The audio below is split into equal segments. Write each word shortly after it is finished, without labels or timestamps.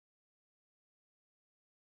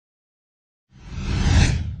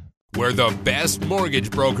where the best mortgage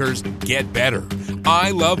brokers get better.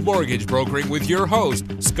 I Love Mortgage Brokering with your host,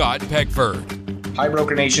 Scott Peckford. Hi,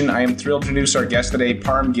 Broker Nation. I am thrilled to introduce our guest today,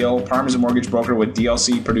 Parm Gill. Parm is a mortgage broker with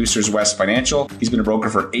DLC Producers West Financial. He's been a broker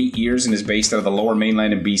for 8 years and is based out of the Lower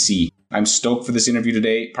Mainland in BC. I'm stoked for this interview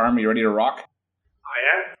today. Parm, are you ready to rock? I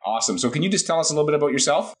am. Awesome. So can you just tell us a little bit about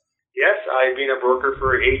yourself? Yes, I've been a broker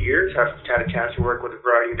for 8 years. I've had a chance to work with a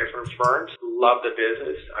variety of different firms. Love the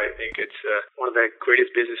business. I think it's one of the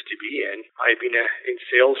greatest business to be in. I've been in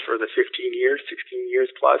sales for the 16 years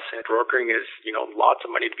plus, and brokering is, lots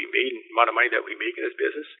of money to be made, and the amount of money that we make in this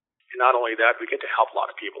business. And not only that, we get to help a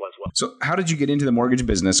lot of people as well. So how did you get into the mortgage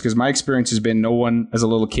business? Because my experience has been no one as a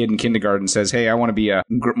little kid in kindergarten says, hey, I want to be a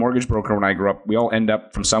mortgage broker when I grow up. We all end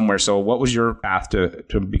up from somewhere. So what was your path to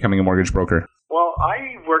becoming a mortgage broker? Well,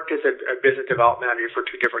 I worked as a business development manager for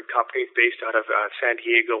 2 different companies based out of San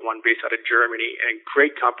Diego, one based out of Germany, and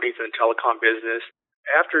great companies in the telecom business.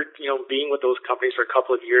 After, being with those companies for a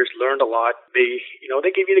couple of years, learned a lot. They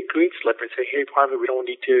give you the green slip and say, hey, Parm, we don't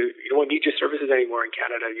need your services anymore in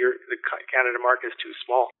Canada. The Canada market is too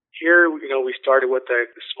small. Here, we started with a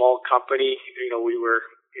small company. We were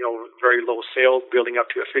very low sales, building up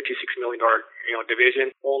to a $56 million, division.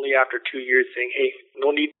 Only after 2 years saying, hey,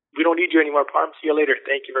 we don't need you anymore, Parm. See you later.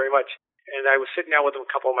 Thank you very much. And I was sitting down with a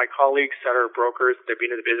couple of my colleagues that are brokers. They've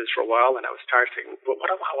been in the business for a while, and I was tired of saying, well, what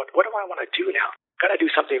do I want to do now? Got to do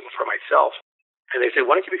something for myself. And they said,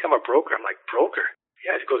 why don't you become a broker? I'm like, broker?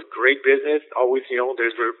 Yeah, it goes great business. Always,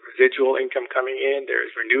 there's residual income coming in.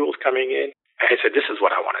 There's renewals coming in. And I said, this is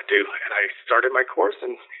what I want to do. And I started my course,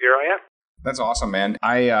 and here I am. That's awesome, man.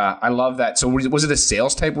 I love that. So was it a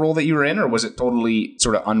sales type role that you were in, or was it totally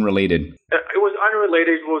sort of unrelated? It was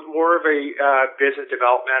unrelated. It was more of a business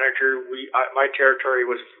development manager. My territory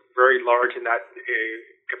was very large in that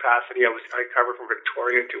capacity. I covered from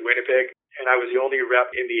Victoria to Winnipeg, and I was the only rep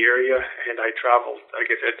in the area. And I traveled. Like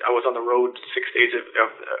I said, I was on the road 6 days of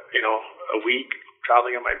a week,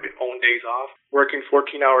 traveling on my own days off, working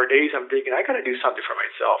 14-hour days. I'm thinking, I got to do something for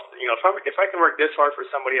myself. If I can work this hard for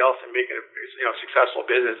somebody else and make it a successful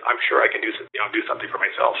business, I'm sure I can do something for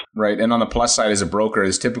myself. Right. And on the plus side, as a broker,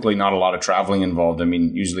 there's typically not a lot of traveling involved. I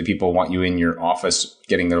mean, usually people want you in your office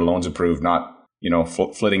getting their loans approved, not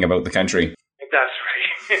flitting about the country. That's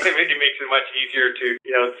right. It makes it much easier to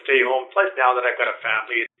stay home. Plus, now that I've got a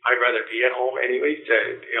family, I'd rather be at home anyways.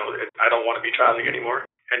 I don't want to be traveling anymore.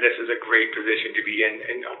 And this is a great position to be in,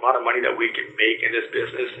 and a lot of money that we can make in this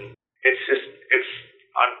business. And it's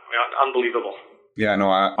unbelievable. Yeah, no,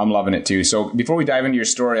 I'm loving it too. So before we dive into your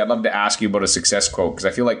story, I'd love to ask you about a success quote, because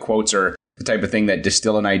I feel like quotes are the type of thing that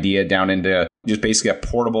distill an idea down into just basically a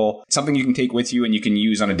portable, something you can take with you and you can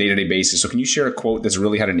use on a day-to-day basis. So can you share a quote that's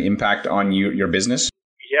really had an impact on your business?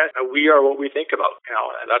 Yes, we are what we think about.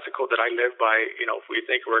 And that's a quote that I live by. If we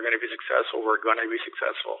think we're going to be successful, we're going to be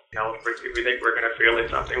successful. If we think we're going to fail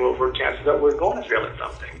at something, well, we're chances that we're going to fail at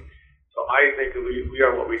something. So I think we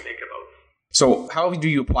are what we think about. So how do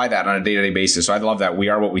you apply that on a day-to-day basis? So I love that.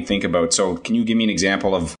 We are what we think about. So can you give me an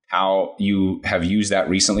example of how you have used that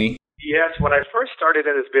recently? Yes, when I first started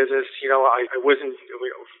in this business, I wasn't,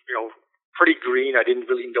 pretty green. I didn't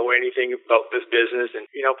really know anything about this business, and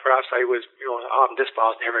perhaps I was, this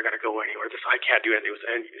file's never going to go anywhere. I can't do anything.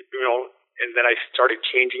 And then I started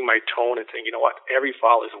changing my tone and saying, every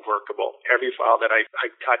file is workable. Every file that I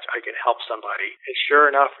touch, I can help somebody. And sure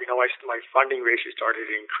enough, my funding ratio started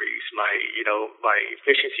to increase. My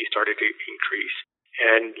efficiency started to increase.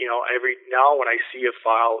 And every now when I see a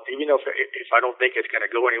file, even if I don't think it's going to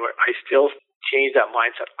go anywhere, I still change that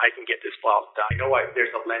mindset. I can get this file done.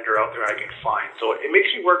 There's a lender out there I can find. So it makes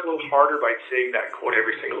me work a little harder by saying that quote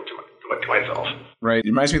every single to myself. Right. It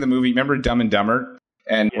reminds me of the movie. Remember Dumb and Dumber?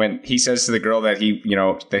 And when he says to the girl that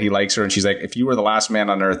he likes her, and she's like, if you were the last man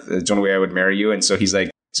on earth, it's the only way I would marry you. And so he's like,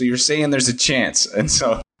 so you're saying there's a chance. And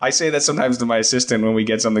so I say that sometimes to my assistant when we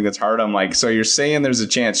get something that's hard. I'm like, so you're saying there's a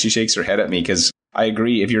chance? She shakes her head at me because I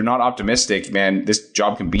agree. If you're not optimistic, man, this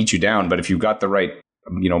job can beat you down. But if you've got the right,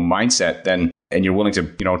 mindset, then, and you're willing to,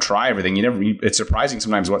 try everything, it's surprising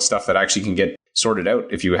sometimes what stuff that actually can get sorted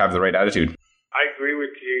out if you have the right attitude. I agree with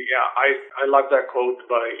you. Yeah, I love that quote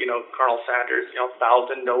by, Colonel Sanders,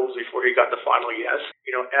 1,000 no's before he got the final yes.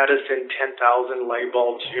 Edison, 10,000 light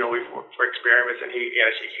bulbs, for experiments, and he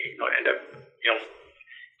actually, ended up,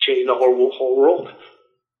 changing the whole world.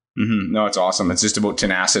 Mm-hmm. No, it's awesome. It's just about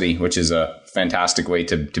tenacity, which is a fantastic way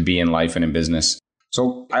to be in life and in business.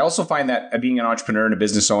 So I also find that being an entrepreneur and a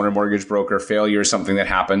business owner, mortgage broker, failure is something that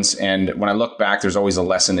happens. And when I look back, there's always a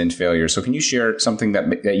lesson in failure. So can you share something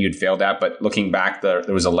that you'd failed at, but looking back, there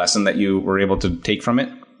was a lesson that you were able to take from it?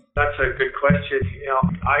 That's a good question.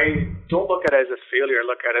 I don't look at it as a failure. I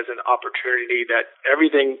look at it as an opportunity that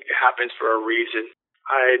everything happens for a reason.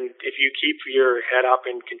 And if you keep your head up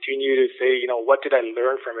and continue to say, what did I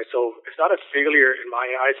learn from it? So it's not a failure in my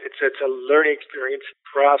eyes. It's a learning experience.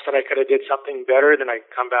 Perhaps that I could have did something better, then I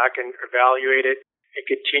come back and evaluate it and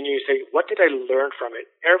continue to say, what did I learn from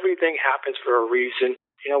it? Everything happens for a reason.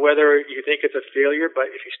 Whether you think it's a failure,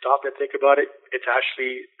 but if you stop and think about it, it's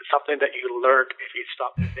actually something that you learned if you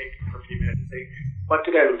stop and think for a few minutes and say, what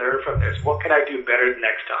did I learn from this? What can I do better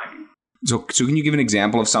next time? So can you give an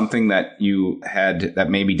example of something that you had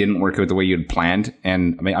that maybe didn't work out the way you had planned?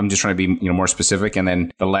 And I mean, I'm just trying to be more specific, and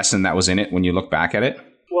then the lesson that was in it when you look back at it.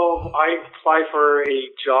 Well, I applied for a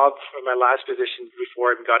job for my last position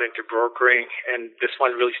before I got into brokering, and this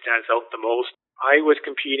one really stands out the most. I was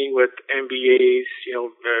competing with MBAs,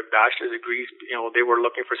 bachelor's degrees. They were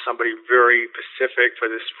looking for somebody very specific for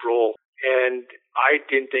this role. And I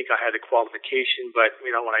didn't think I had the qualification, but,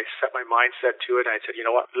 when I set my mindset to it, I said,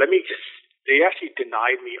 they actually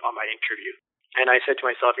denied me on my interview. And I said to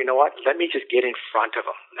myself, let me just get in front of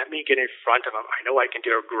them. Let me get in front of them. I know I can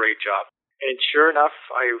do a great job. And sure enough,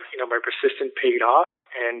 my persistence paid off.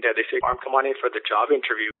 And they said, "Parm, come on in for the job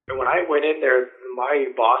interview." And when I went in there,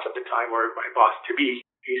 my boss at the time, or my boss to be,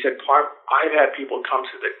 he said, "Parm, I've had people come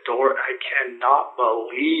to the door. I cannot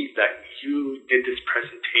believe that you did this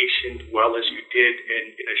presentation well as you did in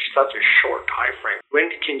such a short time frame.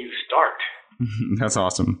 When can you start?" That's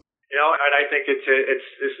awesome. And I think this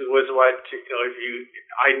was what,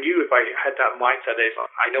 I knew if I had that mindset, if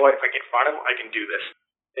I know if I get in front of them, I can do this.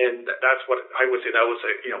 And that's what I would say. That was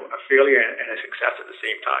a failure and a success at the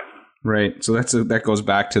same time. Right. So that goes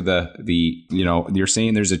back to the you're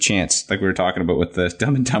saying there's a chance, like we were talking about with the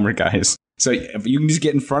Dumb and Dumber guys. So if you can just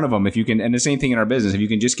get in front of them, if you can, and the same thing in our business, if you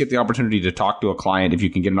can just get the opportunity to talk to a client, if you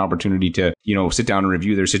can get an opportunity to, sit down and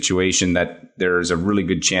review their situation, that there's a really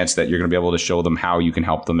good chance that you're going to be able to show them how you can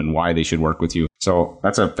help them and why they should work with you. So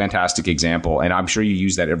that's a fantastic example. And I'm sure you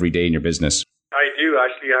use that every day in your business. I do.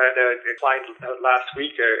 Actually, I had a client last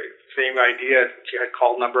week, same idea. She had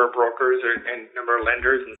called a number of brokers and number of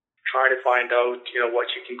lenders and trying to find out, what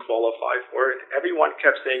you can qualify for. And everyone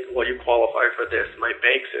kept saying, well, you qualify for this. My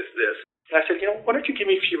bank says this. And I said, why don't you give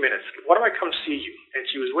me a few minutes? Why don't I come see you? And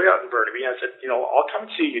she was way out in Burnaby. I said, I'll come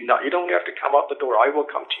see you. No, you don't have to come out the door. I will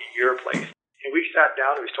come to your place. And we sat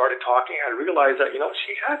down and we started talking. I realized that,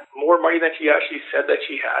 she had more money than she actually said that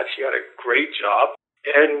she had. She had a great job.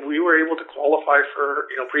 And we were able to qualify for,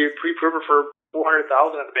 pre-approve her for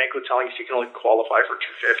 $400,000, and the bank was telling us she can only qualify for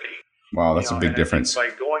 $250,000. Wow, that's a big difference. By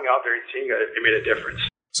going out there and seeing it, it made a difference.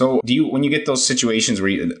 So when you get those situations where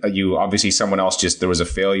you obviously there was a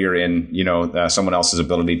failure in, someone else's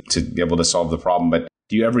ability to be able to solve the problem, but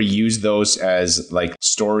do you ever use those as like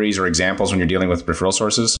stories or examples when you're dealing with referral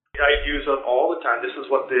sources? I use them all the time. This is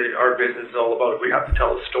what our business is all about. We have to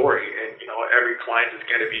tell a story, and, every client is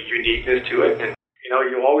going to be uniqueness to it. And,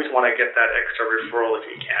 you always want to get that extra referral if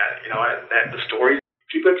you can, and the stories,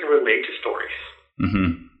 people can relate to stories.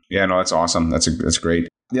 Mm-hmm. Yeah, no, that's awesome. That's great.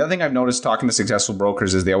 The other thing I've noticed talking to successful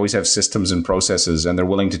brokers is they always have systems and processes, and they're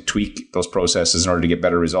willing to tweak those processes in order to get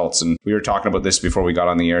better results. And we were talking about this before we got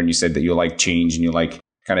on the air, and you said that you like change and you like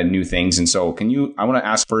kind of new things. And so I want to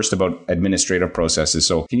ask first about administrative processes.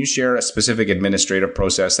 So can you share a specific administrative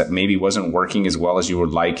process that maybe wasn't working as well as you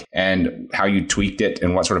would like, and how you tweaked it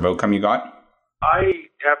and what sort of outcome you got? I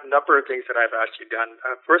have a number of things that I've actually done.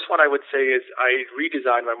 First one I would say is I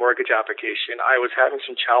redesigned my mortgage application. I was having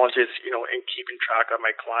some challenges, in keeping track of my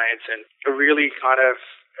clients, and really kind of,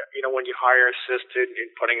 when you hire an assistant and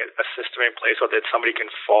putting a system in place so that somebody can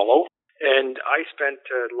follow. And I spent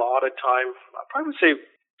a lot of time, I probably would say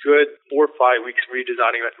good 4 or 5 weeks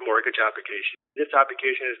redesigning that mortgage application. This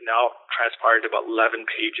application is now transpired to about 11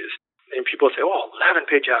 pages. And people say,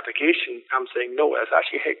 11-page application. I'm saying, no, it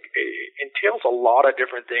entails a lot of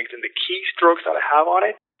different things. And the keystrokes that I have on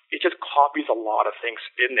it, it just copies a lot of things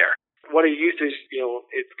in there. What I use is,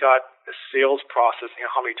 it's got a sales process,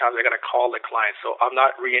 how many times I got to call the client. So I'm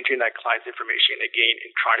not re-entering that client's information again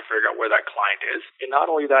and trying to figure out where that client is. And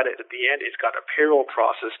not only that, at the end, it's got a payroll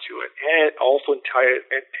process to it. And it also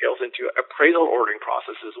entails into appraisal ordering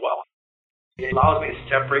process as well. It allows me to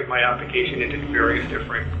separate my application into various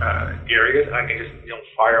different areas. I can just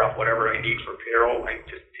fire off whatever I need for payroll. I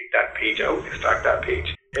just take that page out, extract that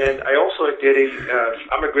page. And I also did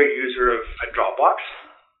I'm a great user of a Dropbox.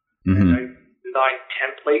 Mm-hmm. And I designed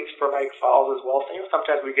templates for my files as well. So,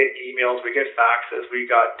 sometimes we get emails, we get faxes, we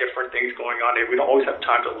got different things going on. We don't always have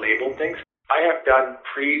time to label things. I have done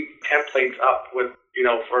pre-templates up with,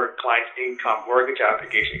 for clients' income, mortgage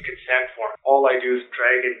application, consent form. All I do is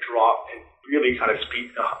drag and drop and really kind of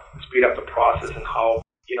speed up. process and how,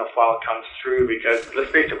 file comes through, because let's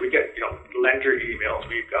face it, we get, lender emails,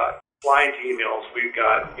 we've got client emails, we've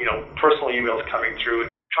got, personal emails coming through,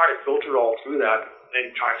 trying to filter all through that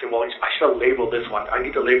and trying to say, well, I should have labeled this one. I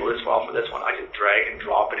need to label this file for this one. I can drag and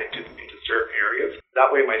drop it into certain areas. That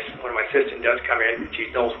way, when my assistant does come in, she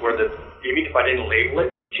knows where even if I didn't label it,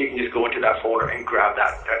 she can just go into that folder and grab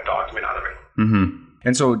that document out of it. Mm-hmm.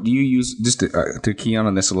 And so do you use, just to key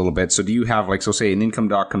on this a little bit, so do you have, like, so say an income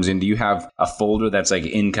doc comes in, do you have a folder that's like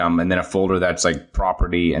income and then a folder that's like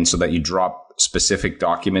property, and so that you drop specific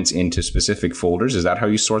documents into specific folders? Is that how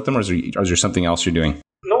you sort them, or is there something else you're doing?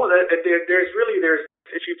 No, there's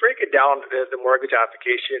if you break it down, the mortgage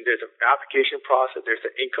application, there's an application process, there's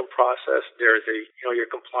an income process, there's your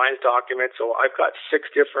compliance document. So I've got 6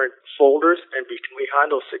 different folders, and behind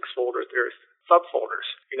those 6 folders, there's subfolders,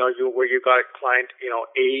 where you got a client,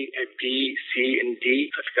 A and B, C and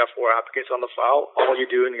D. So if you got 4 applicants on the file, all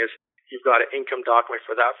you're doing is you've got an income document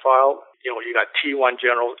for that file. You got T1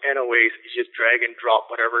 general NOAs. You just drag and drop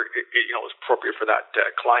whatever is appropriate for that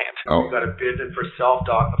client. Oh. You've got a business for self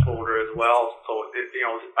doc folder as well. So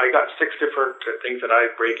I got 6 different things that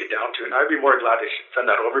I break it down to, and I'd be more glad to send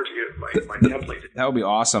that over to you, my template. That would be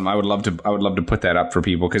awesome. I would love to put that up for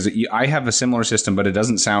people, because I have a similar system, but it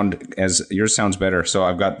doesn't sound as yours sounds better. So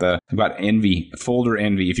I've got Envy, folder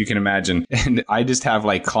Envy, if you can imagine, and I just have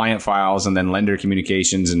like client files and then lender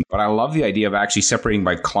communications. But I love the idea of actually separating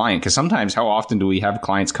by client, because sometimes how often do we have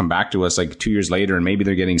clients come back to us like 2 years later, and maybe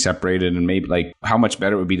they're getting separated, and maybe like how much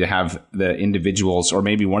better it would be to have the individuals, or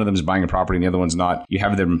maybe one of them is buying a property and the other one's not. You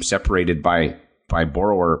have them separated by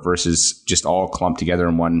borrower versus just all clumped together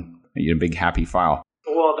in one big happy file.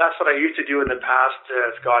 Well, that's what I used to do in the past,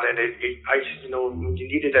 Scott. And you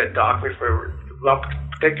needed a document for a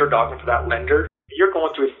particular document for that lender. You're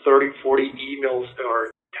going through 30, 40 emails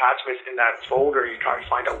or attachments in that folder. You're trying to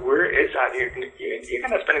find out where is that. You're going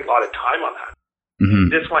to spend a lot of time on that.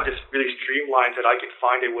 Mm-hmm. This one just really streamlines it. I can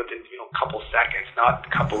find it within, a couple seconds, not a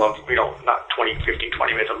couple of, not 20, 15,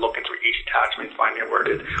 20 minutes of looking through each attachment, finding out where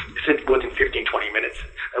it is. It's within 15, 20 minutes,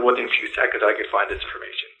 and within a few seconds, I can find this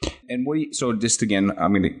information. And so just again,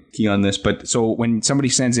 I'm going to key on this, but so when somebody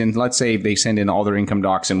sends in, let's say they send in all their income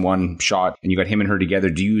docs in one shot, and you got him and her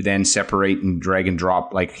together, do you then separate and drag and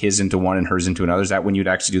drop like his into one and hers into another? Is that when you'd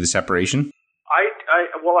actually do the separation?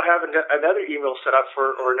 I have another email set up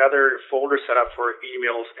or another folder set up for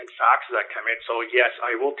emails and faxes that come in. So yes,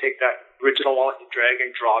 I will take that original one and drag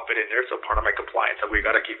and drop it in there. So part of my compliance that we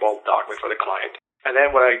got to keep all the documents for the client. And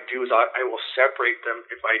then what I do is I will separate them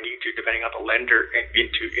if I need to, depending on the lender,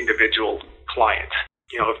 into individual clients.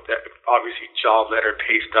 Obviously job letter,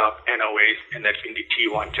 pay stub, NOAs, and then in the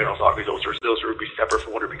T1 generals, obviously those would be separate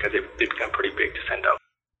folder because they become pretty big to send out.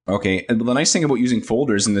 Okay, and the nice thing about using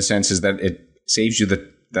folders in the sense is that it saves you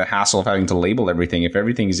the hassle of having to label everything. If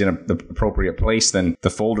everything is in the appropriate place, then the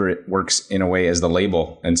folder, it works in a way as the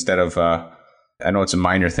label instead of, I know it's a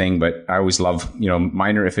minor thing, but I always love,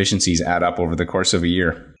 minor efficiencies add up over the course of a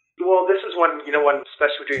year. Well, this is when,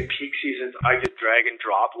 especially during peak seasons, I just drag and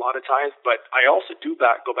drop a lot of times, but I also do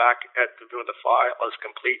go back at when the file is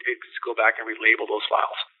complete, just go back and relabel those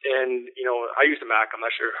files. And, I use the Mac. I'm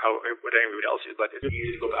not sure what anybody else uses, but it's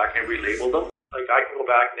easy to go back and relabel them. Like I can go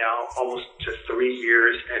back now almost to 3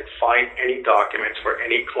 years and find any documents for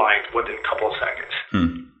any client within a couple of seconds.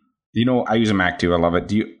 I use a Mac too. I love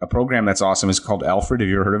it. A program that's awesome is called Alfred. Have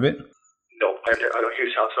you ever heard of it? No, I don't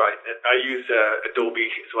use Alfred. I use Adobe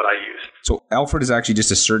is what I use. So Alfred is actually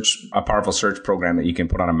just a powerful search program that you can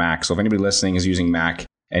put on a Mac. So if anybody listening is using Mac,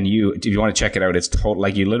 and if you want to check it out, it's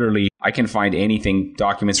I can find anything,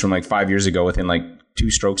 documents from like 5 years ago within like 2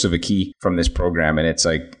 strokes of a key from this program. And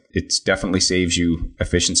it's definitely saves you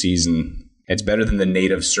efficiencies, and it's better than the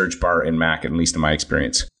native search bar in Mac, at least in my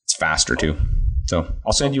experience. It's faster too. So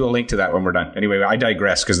I'll send you a link to that when we're done. Anyway, I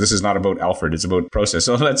digress because this is not about Alfred. It's about process.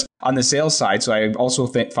 So that's on the sales side. So I also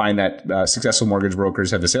find that successful mortgage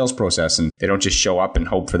brokers have a sales process, and they don't just show up and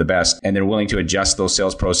hope for the best. And they're willing to adjust those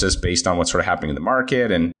sales process based on what's sort of happening in the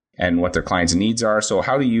market and what their clients' needs are. So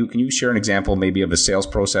can you share an example maybe of a sales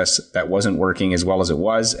process that wasn't working as well as it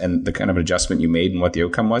was, and the kind of adjustment you made and what the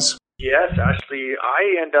outcome was? Yes, actually,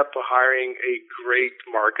 I end up hiring a great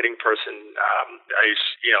marketing person.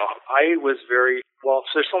 I was so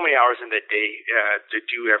there's so many hours in the day to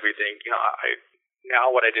do everything.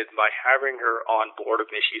 now what I did by having her on board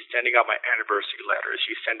with me, she's sending out my anniversary letters.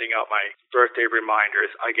 She's sending out my birthday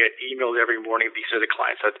reminders. I get emails every morning. These are the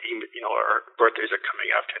clients that, our birthdays are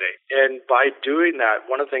coming up today. And by doing that,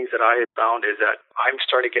 one of the things that I have found is that I'm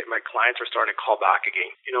starting to get my clients are starting to call back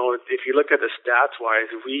again. If you look at the stats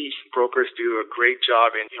wise, we brokers do a great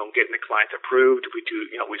job in, getting the clients approved. We do,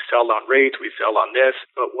 we sell on rates, we sell on this,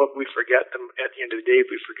 but what we forget them at the end of the day,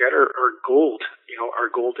 we forget our gold,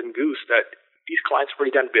 our golden goose that these clients have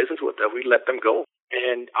already done business with, that we let them go.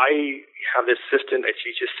 And I have this system that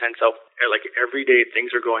she just sends out, like every day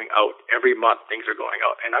things are going out, every month things are going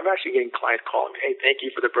out. And I'm actually getting clients calling me, hey, thank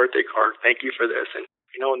you for the birthday card, thank you for this. And,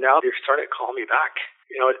 now they're starting to call me back.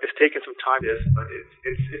 It's taken some time, but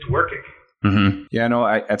it's working. Mm-hmm. Yeah, no,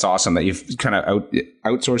 that's awesome that you've kind of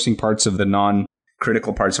outsourcing parts of the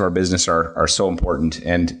non-critical parts of our business are so important.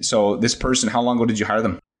 And so this person, how long ago did you hire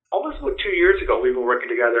them? Almost about 2 years ago. We've been working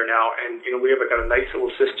together now, and we have got a nice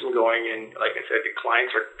little system going. And like I said, the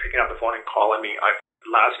clients are picking up the phone and calling me.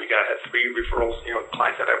 Last week I had 3 referrals,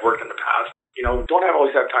 clients that I've worked in the past. Don't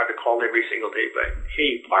always have time to call every single day, but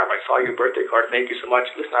hey, Barb, I saw your birthday card. Thank you so much.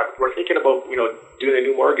 Listen, we're thinking about doing a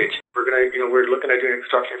new mortgage. We're we're looking at doing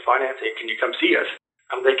construction financing. Can you come see us?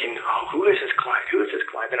 I'm thinking, oh, who is this client? Who is this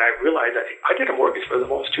client? And I realized that I did a mortgage for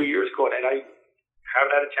them almost 2 years ago, and I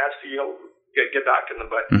haven't had a chance to get back to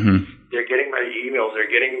them, but they're getting my emails,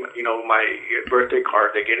 they're getting, my birthday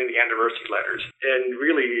card, they're getting the anniversary letters. And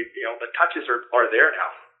really, the touches are there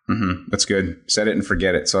now. Mm-hmm. That's good. Set it and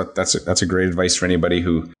forget it. So that's a great advice for anybody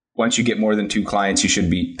who, once you get more than 2 clients, you should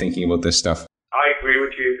be thinking about this stuff. I agree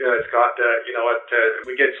with you, Scott.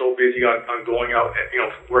 We get so busy on going out,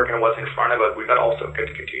 working on what's in front of us. We've got to also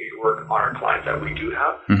continue to work on our clients that we do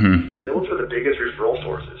have. Mm-hmm. Those are the biggest referral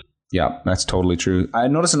sources. Yeah, that's totally true. I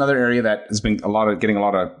noticed another area that has been getting a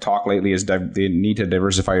lot of talk lately is the need to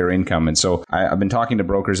diversify your income. And so I've been talking to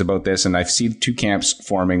brokers about this, and I see 2 camps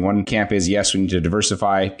forming. One camp is, yes, we need to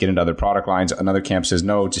diversify, get into other product lines. Another camp says,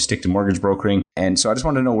 no, just stick to mortgage brokering. And so I just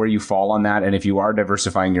want to know where you fall on that. And if you are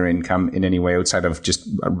diversifying your income in any way outside of just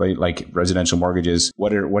like residential mortgages,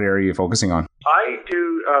 what area are you focusing on? I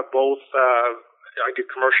do both. I do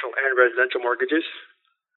commercial and residential mortgages.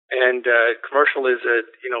 And commercial is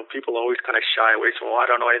people always kind of shy away. So, I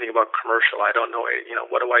don't know anything about commercial. I don't know,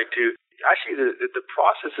 what do I do? Actually, the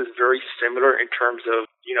process is very similar in terms of,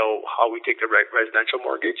 how we take the residential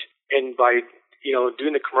mortgage. And by,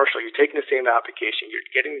 doing the commercial, you're taking the same application, you're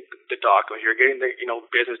getting the document, you're getting the,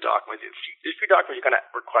 business documents. These 3 documents you're going to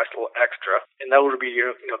request a little extra. And that would be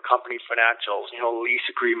your, company financials, lease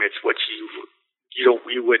agreements, which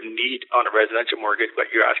we wouldn't need on a residential mortgage,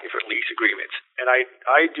 but you're asking for lease agreements. And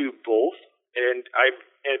I do both. And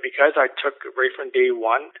because I took right from day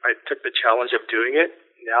one, I took the challenge of doing it.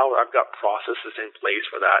 Now I've got processes in place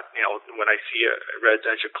for that. When I see a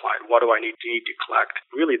residential client, what do I need to collect?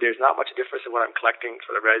 Really, there's not much difference in what I'm collecting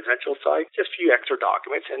for the residential side, just a few extra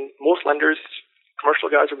documents. And most lenders,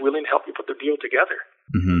 commercial guys, are willing to help you put the deal together.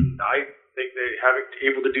 Mm-hmm. I think that having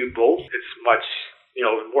able to do both is much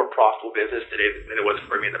more profitable business today than it was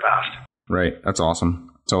for me in the past. Right. That's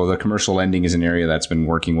awesome. So the commercial lending is an area that's been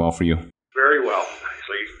working well for you. Very well,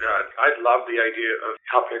 actually. I love the idea of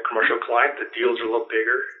helping a commercial client. The deals are a little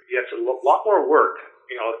bigger. Yeah, it's a lot more work,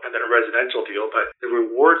 than a residential deal, but the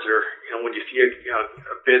rewards are, when you see a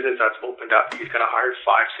business that's opened up, he's going to hire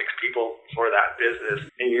 5-6 people for that business,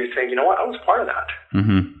 and you're saying, what, I was part of that.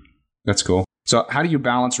 Mm-hmm. That's cool. So how do you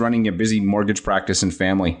balance running a busy mortgage practice and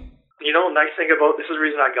family? Nice thing about this is the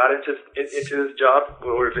reason I got into this job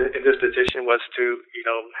or in this position was to,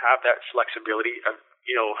 have that flexibility of,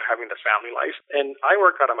 having the family life. And I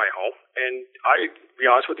work out of my home, and to be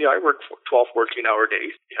honest with you, I work 12, 14-hour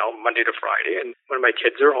days, Monday to Friday. And when my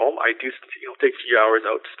kids are home, I do, take a few hours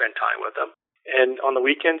out to spend time with them. And on the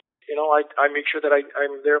weekends, I make sure that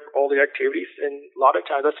I'm there for all the activities. And a lot of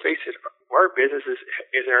times, let's face it, our business is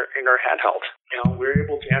in our handheld. We're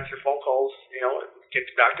able to answer phone calls, get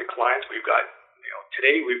back to clients. We've got,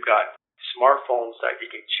 today we've got smartphones that you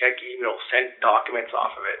can check email, send documents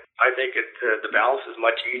off of it. I think the balance is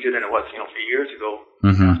much easier than it was, a few years ago,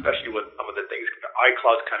 especially with some of the things,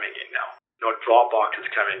 iCloud's coming in now, Dropbox is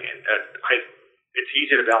coming in. It's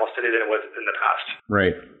easier to balance today than it was in the past.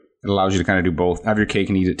 Right. It allows you to kind of do both. Have your cake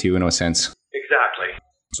and eat it too, in a sense. Exactly.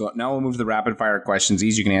 So now we'll move to the rapid fire questions.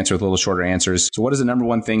 These you can answer with a little shorter answers. So what is the number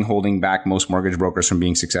one thing holding back most mortgage brokers from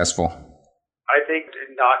being successful? I think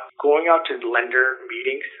not going out to lender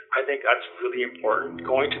meetings. I think that's really important.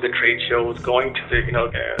 Going to the trade shows, going to the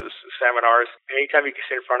seminars. Anytime you can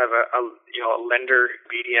sit in front of a lender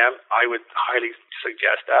BDM, I would highly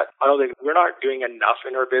suggest that. I don't think we're not doing enough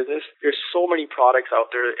in our business. There's so many products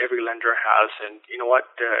out there that every lender has, and you know what?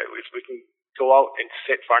 If we can go out and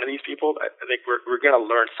sit in front of these people, I think we're going to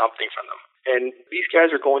learn something from them. And these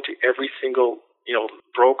guys are going to every single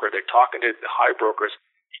broker. They're talking to the high brokers.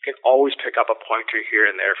 You can always pick up a pointer here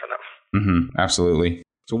and there from them. Mm-hmm. Absolutely.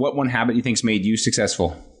 So, what one habit you think's made you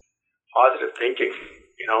successful? Positive thinking.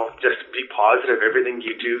 Just be positive. Everything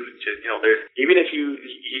you do, there's, even if you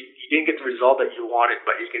didn't get the result that you wanted,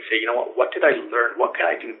 but you can say, what did I learn? What can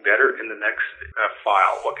I do better in the next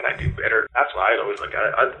file? What can I do better? That's what I always look at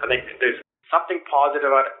it. I think there's something positive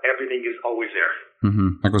about it. Everything is always there.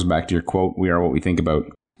 Mm-hmm. That goes back to your quote, "We are what we think about."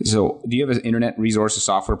 So, do you have an internet resource, a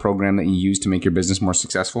software program that you use to make your business more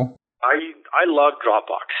successful? I love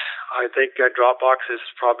Dropbox. I think Dropbox is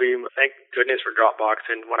probably, thank goodness for Dropbox.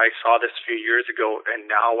 And when I saw this a few years ago, and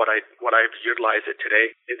now what I've utilized it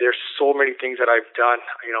today, there's so many things that I've done.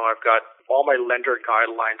 I've got all my lender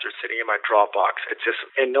guidelines are sitting in my Dropbox. It's just,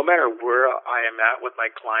 and no matter where I am at with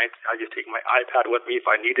my clients, I just take my iPad with me. If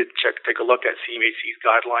I need to take a look at CMHC's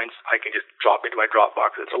guidelines, I can just drop into my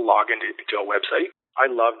Dropbox. It's a login into a website. I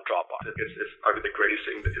love Dropbox. It's probably the greatest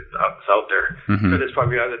thing that's out there. Mm-hmm. So there's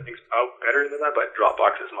probably other things out better than that, but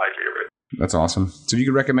Dropbox is my favorite. That's awesome. So if you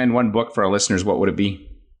could recommend one book for our listeners, what would it be?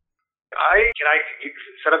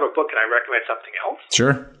 Instead of a book, can I recommend something else?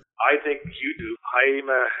 Sure. I think YouTube.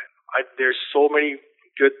 There's so many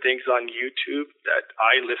good things on YouTube that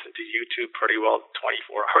I listen to YouTube pretty well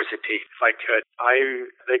 24 hours a day if I could. I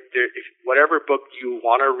think whatever book you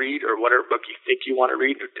want to read or whatever book you think you want to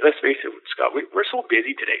read, let's face it, Scott, we're so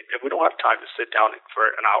busy today that we don't have time to sit down for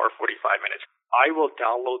an hour, 45 minutes. I will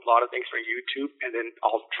download a lot of things from YouTube and then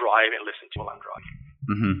I'll drive and listen to while I'm driving.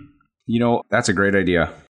 Mm-hmm. That's a great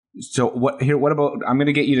idea. So what about, I'm going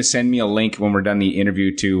to get you to send me a link when we're done the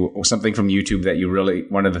interview to something from YouTube that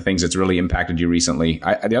one of the things that's really impacted you recently.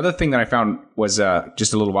 The other thing that I found was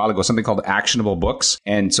just a little while ago, something called Actionable Books.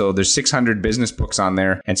 And so there's 600 business books on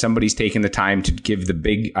there and somebody's taken the time to give the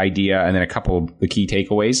big idea and then a couple of the key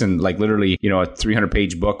takeaways. And like literally, a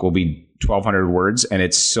 300-page book will be 1,200 words, and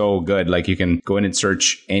it's so good. Like you can go in and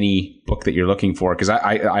search any book that you're looking for. Because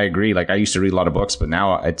I agree. Like I used to read a lot of books, but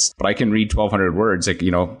now but I can read 1,200 words. Like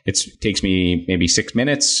it takes me maybe 6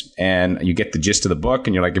 minutes, and you get the gist of the book.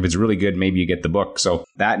 And you're like, if it's really good, maybe you get the book. So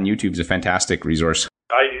that and YouTube's a fantastic resource.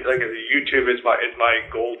 YouTube is my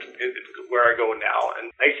goal. It's where I go now.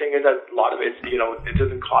 And the nice thing is that a lot of it, it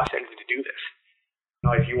doesn't cost anything to do this.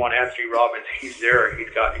 If you want Anthony Robbins, he's there. He's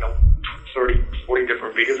got 30, 40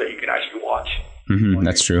 different videos that you can actually watch. Mm-hmm,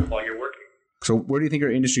 that's true. While you're working. So where do you think our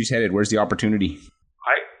industry's headed? Where's the opportunity?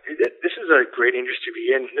 This is a great industry to be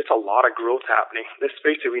in. There's a lot of growth happening. Let's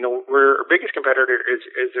face it, our biggest competitor is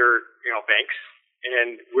their banks,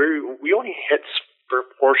 and we only hit a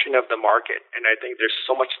portion of the market, and I think there's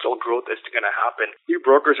so much still growth that's going to happen. We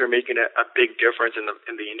brokers are making a big difference in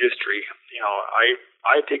the industry.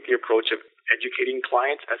 I take the approach of educating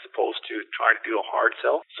clients as opposed to trying to do a hard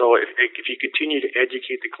sell. So if you continue to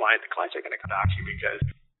educate the clients are going to come back to you because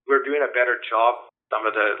we're doing a better job. Some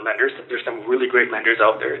of the lenders, there's some really great lenders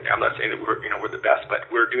out there. I'm not saying that we're the best, but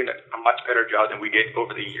we're doing a much better job than we did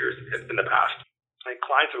over the years in the past. And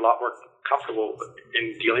clients are a lot more comfortable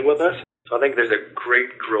in dealing with us. So I think there's a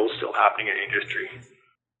great growth still happening in the industry.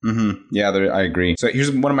 Mm-hmm. Yeah, I agree. So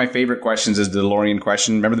here's one of my favorite questions is the DeLorean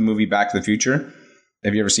question. Remember the movie Back to the Future?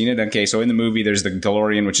 Have you ever seen it? Okay, so in the movie, there's the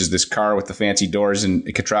DeLorean, which is this car with the fancy doors, and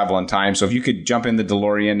it could travel in time. So if you could jump in the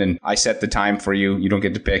DeLorean and I set the time for you, you don't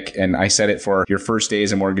get to pick, and I set it for your first day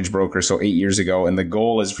as a mortgage broker, so 8 years ago. And the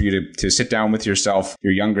goal is for you to sit down with yourself,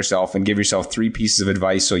 your younger self, and give yourself 3 pieces of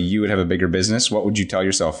advice so you would have a bigger business. What would you tell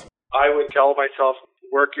yourself? I would tell myself,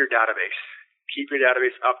 work your database. Keep your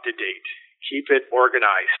database up to date. Keep it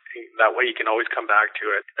organized. That way you can always come back to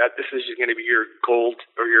it. That this is just going to be your gold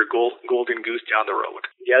or your golden goose down the road.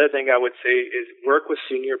 The other thing I would say is work with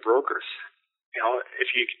senior brokers.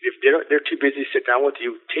 If they're too busy to sit down with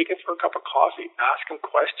you, take them for a cup of coffee. Ask them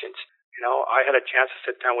questions. I had a chance to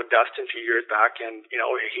sit down with Dustin a few years back, and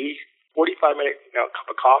he 45-minute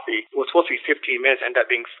cup of coffee was supposed to be 15 minutes, ended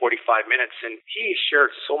up being 45 minutes, and he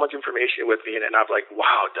shared so much information with me, and I'm like,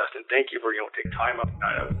 wow, Dustin, thank you for taking time up.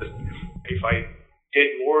 If I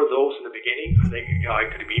did more of those in the beginning, I think I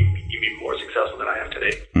could be even more successful than I am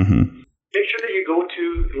today. Mm-hmm. Make sure that you go to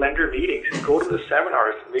lender meetings, go to the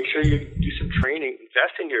seminars, make sure you do some training,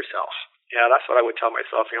 invest in yourself. Yeah, that's what I would tell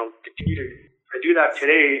myself. Continue to. I do that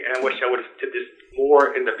today, and I wish I would have did this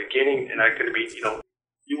more in the beginning, and I could be,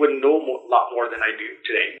 you would know a lot more than I do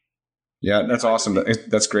today. Yeah, that's awesome.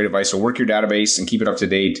 That's great advice. So work your database and keep it up to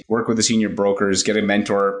date. Work with the senior brokers, get a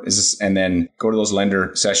mentor, and then go to those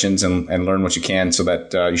lender sessions and learn what you can so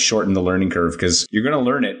that you shorten the learning curve, because you're going to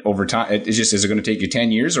learn it over time. It's just, is it going to take you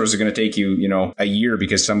 10 years or is it going to take you, a year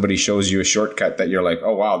because somebody shows you a shortcut that you're like,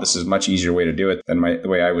 oh, wow, this is a much easier way to do it than the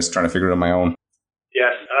way I was trying to figure it on my own.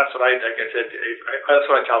 Yes, that's what I said. That's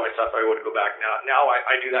what I tell myself. I would go back now. Now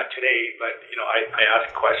I do that today, but I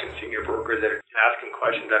ask questions, senior brokers that are asking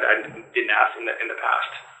questions that I didn't ask in the past.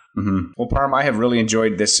 Mm-hmm. Well, Parm, I have really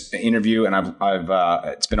enjoyed this interview, and I've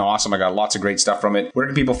it's been awesome. I got lots of great stuff from it. Where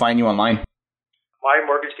can people find you online?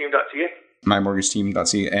 MyMortgageTeam.ca.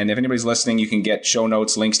 MyMortgageTeam.ca. And if anybody's listening, you can get show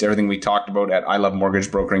notes, links to everything we talked about at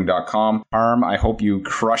ilovemortgagebrokering.com. Parm, I hope you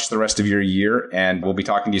crush the rest of your year, and we'll be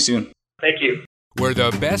talking to you soon. Thank you. Where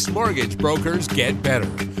the best mortgage brokers get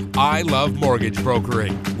better. I Love Mortgage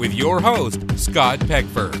Brokering with your host, Scott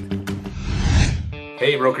Peckford.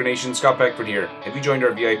 Hey, Broker Nation, Scott Peckford here. Have you joined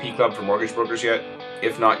our VIP club for mortgage brokers yet?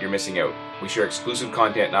 If not, you're missing out. We share exclusive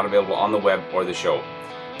content not available on the web or the show.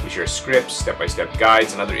 We share scripts, step-by-step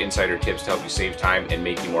guides, and other insider tips to help you save time and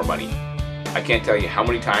make you more money. I can't tell you how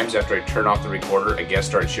many times after I turn off the recorder, a guest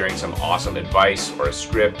starts sharing some awesome advice or a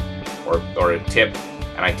script or a tip,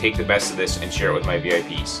 and I take the best of this and share it with my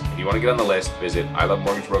VIPs. If you want to get on the list, visit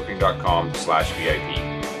ilovemortgagebrokering.com/VIP.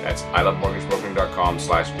 That's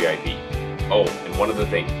ilovemortgagebrokering.com/VIP. Oh, and one other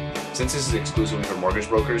thing. Since this is exclusively for mortgage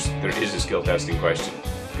brokers, there is a skill testing question.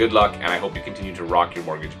 Good luck, and I hope you continue to rock your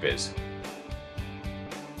mortgage biz.